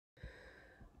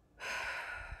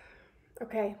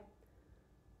Okay,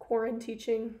 Quarantine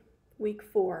teaching, week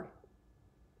 4.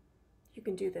 You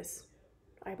can do this.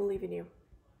 I believe in you.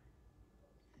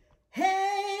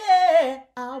 Hey,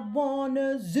 I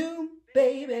wanna Zoom,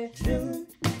 baby, Zoom.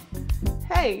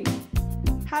 Hey,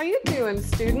 how you doing,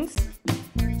 students?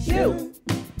 You,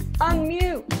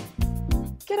 unmute.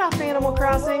 Get off Animal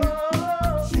Crossing.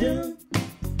 Zoom.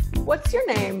 What's your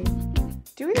name?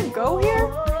 Do you even go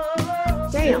here?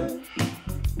 Damn.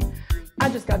 I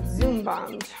just got Zoom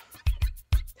bombed.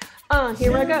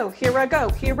 Here I go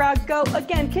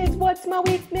again, kids, what's my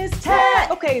weakness?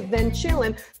 Tech! Okay, then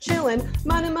chillin',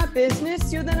 minding my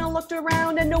business. You then I looked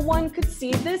around and no one could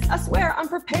see this. I swear I'm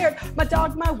prepared, my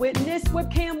dog, my witness.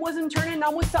 Webcam wasn't turning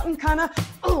on with something kinda,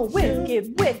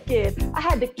 wicked. I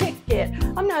had to kick it.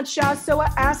 I'm not shy, so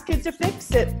I asked kids to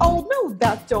fix it. Oh no,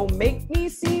 that don't make me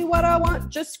see what I want.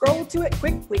 Just scroll to it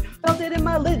quickly. Felt it in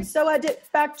my lid, so I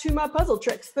dipped back to my puzzle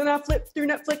tricks. Then I flipped through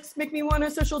Netflix, make me want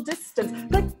a social distance.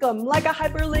 Click them like a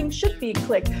hyperlink should be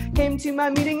clicked. Came to my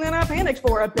meeting, then I panicked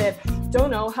for a bit. Don't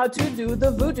know how to do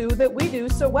the voodoo that we do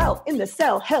so well in the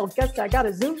cell. Hell, guess I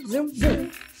gotta zoom.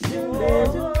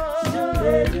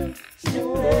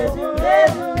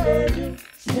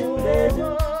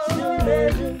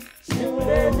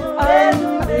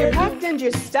 You're packed and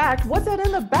you're stacked. What's that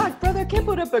in the back? Brother, can't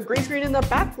put up a green screen in the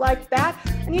back like that.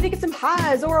 I need to get some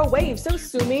highs or a wave, so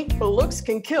sue me. But looks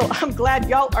can kill. I'm glad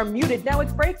y'all are muted. Now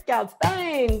it's breakouts.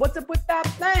 Bang! What's up with that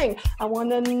thing? I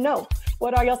wanna know.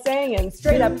 What are y'all saying?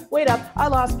 Straight up, wait up, I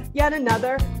lost yet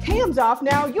another. Cam's off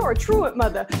now, you're a truant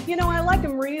mother. You know I like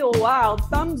them real wild.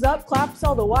 Thumbs up, claps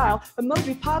all the while.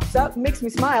 Emoji pops up, makes me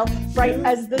smile. Bright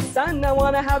as the sun, I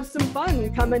wanna have some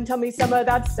fun. Come and tell me some of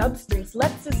that substance.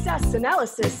 Let's assess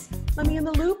analysis. Let me in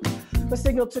the loop. My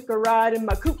signal took a ride in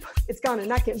my coupe. It's gone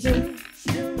and I can't zoom.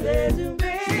 Don't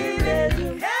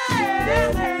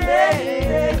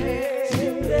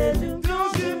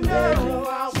you know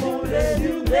I wanna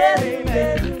do baby.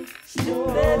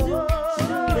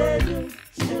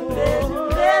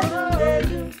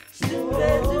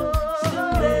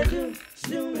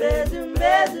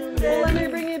 Well, let me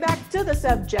bring you back to the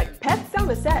subject. Pets on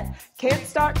the set. Can't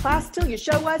start class till you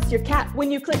show us your cat.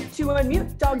 When you click to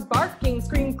unmute, dogs barking,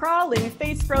 screen crawling,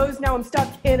 face froze. Now I'm stuck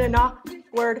in an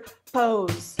awkward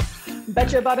pose.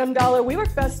 Betcha bottom dollar, we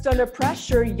work best under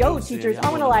pressure. Yo, teachers,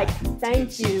 I wanna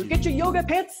thank you. Get your yoga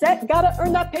pants set, gotta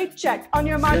earn that paycheck. On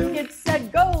your mark, get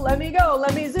set, go, let me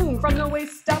zoom. From the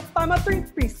waist up, I'm a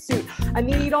 3-piece suit. I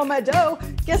need all my dough,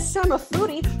 guess I'm a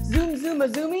foodie. Zoom, a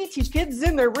zoomy, teach kids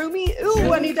in their roomie.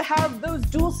 Ooh, I need to have those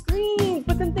dual screens,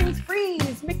 but then things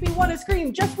freeze. Make me wanna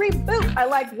scream, just reboot. I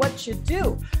like what you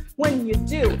do, when you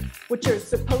do what you're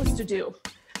supposed to do.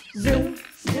 Zoom.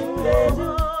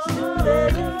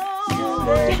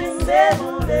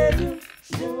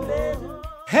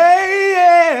 Hey,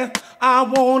 yeah, I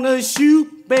wanna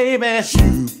shoot, baby,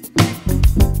 shoot.